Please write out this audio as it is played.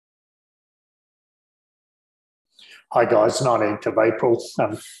Hi guys, 19th of April.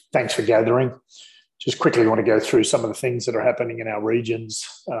 Thanks for gathering. Just quickly want to go through some of the things that are happening in our regions.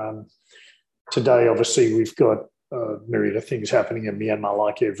 Today, obviously, we've got a myriad of things happening in Myanmar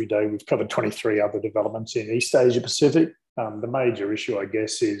like every day. We've covered 23 other developments in East Asia Pacific. The major issue, I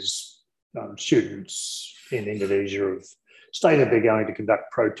guess, is students in Indonesia have stated they're going to conduct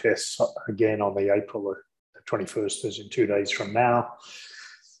protests again on the April the 21st, as in 2 days from now.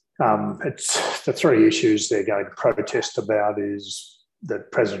 It's the three issues they're going to protest about is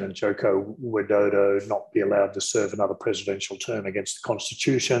that President Joko Widodo not be allowed to serve another presidential term against the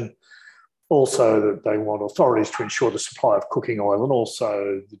constitution. Also, that they want authorities to ensure the supply of cooking oil and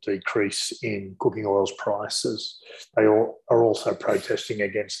also the decrease in cooking oil's prices. They are also protesting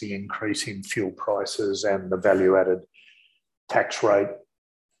against the increase in fuel prices and the value-added tax rate.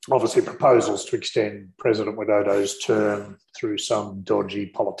 Obviously, proposals to extend President Widodo's term through some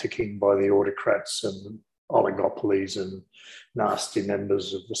dodgy politicking by the autocrats and oligopolies and nasty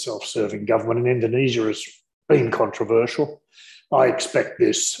members of the self-serving government in Indonesia has been controversial. I expect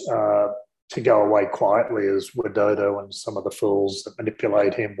this to go away quietly as Widodo and some of the fools that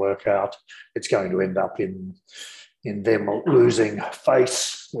manipulate him work out. It's going to end up in them losing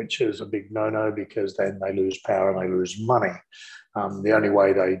face, which is a big no-no because then they lose power and they lose money. The only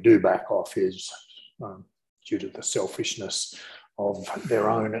way they do back off is due to the selfishness of their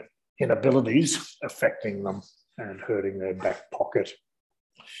own inabilities affecting them and hurting their back pocket.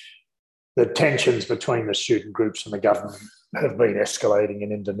 The tensions between the student groups and the government have been escalating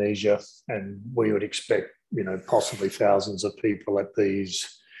in Indonesia, and we would expect, possibly thousands of people at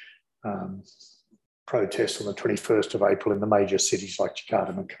these protests on the 21st of April in the major cities like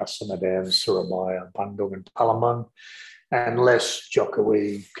Jakarta, Makassar, Medan, Surabaya, Bandung and Palembang. Unless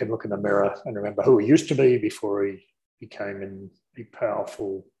Jokowi can look in the mirror and remember who he used to be before he became a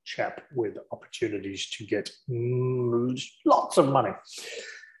powerful chap with opportunities to get lots of money.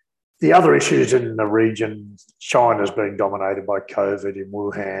 The other issues in the region, China's been dominated by COVID in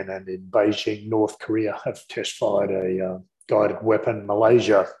Wuhan and in Beijing. North Korea have test-fired a guided weapon.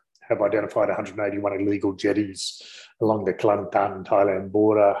 Malaysia have identified 181 illegal jetties along the Kelantan-Thailand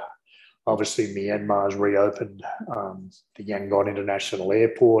border. Obviously, Myanmar's reopened the Yangon International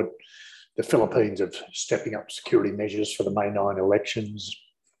Airport. The Philippines are stepping up security measures for the May 9 elections.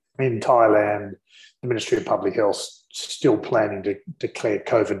 In Thailand, the Ministry of Public Health still planning to declare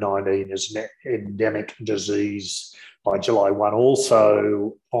COVID-19 as an endemic disease by July 1.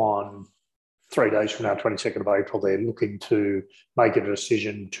 Also, on 3 days from now, 22nd of April, they're looking to make a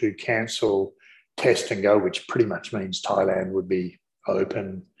decision to cancel test and go, which pretty much means Thailand would be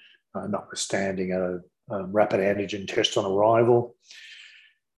open, notwithstanding a rapid antigen test on arrival.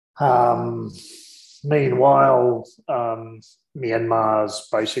 Meanwhile, Myanmar's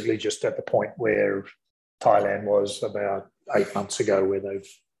basically just at the point where Thailand was about 8 months ago, where they've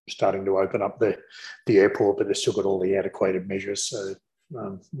starting to open up the airport, but they've still got all the antiquated measures. So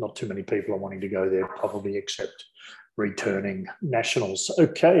not too many people are wanting to go there, probably, except returning nationals.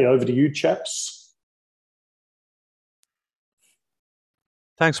 Okay, over to you, chaps.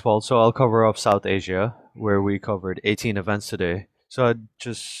 Thanks, Paul. So I'll cover off South Asia, where we covered 18 events today. So I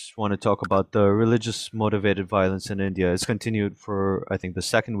just want to talk about the religious motivated violence in India. It's continued for, I think, the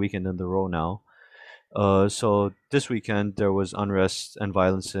second weekend in a row now. So this weekend, there was unrest and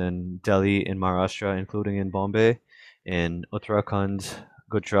violence in Delhi, in Maharashtra, including in Bombay, in Uttarakhand,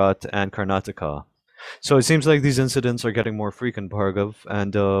 Gujarat, and Karnataka. So it seems like these incidents are getting more frequent, Bhargav,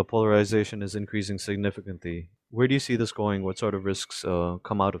 and polarization is increasing significantly. Where do you see this going? What sort of risks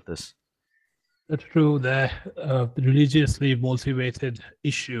come out of this? That's true. The religiously motivated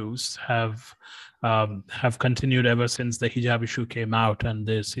issues have continued ever since the hijab issue came out, and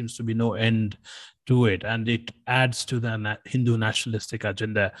there seems to be no end to it. And it adds to the Hindu nationalistic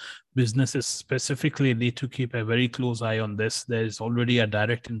agenda. Businesses specifically need to keep a very close eye on this. There is already a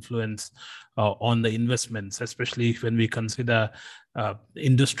direct influence on the investments, especially when we consider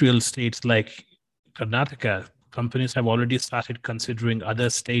industrial states like Karnataka. Companies have already started considering other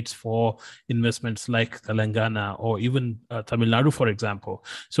states for investments like Telangana or even Tamil Nadu, for example.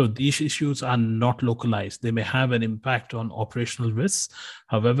 So these issues are not localized. They may have an impact on operational risks.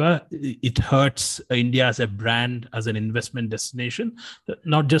 However, it hurts India as a brand, as an investment destination,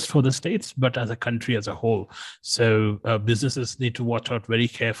 not just for the states, but as a country as a whole. So businesses need to watch out very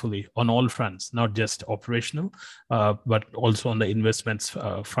carefully on all fronts, not just operational, but also on the investments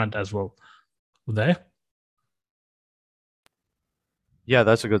front as well. Uday? Yeah,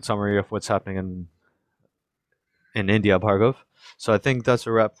 that's a good summary of what's happening in India, Bhargav. So I think that's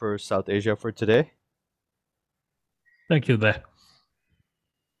a wrap for South Asia for today. Thank you, Uday.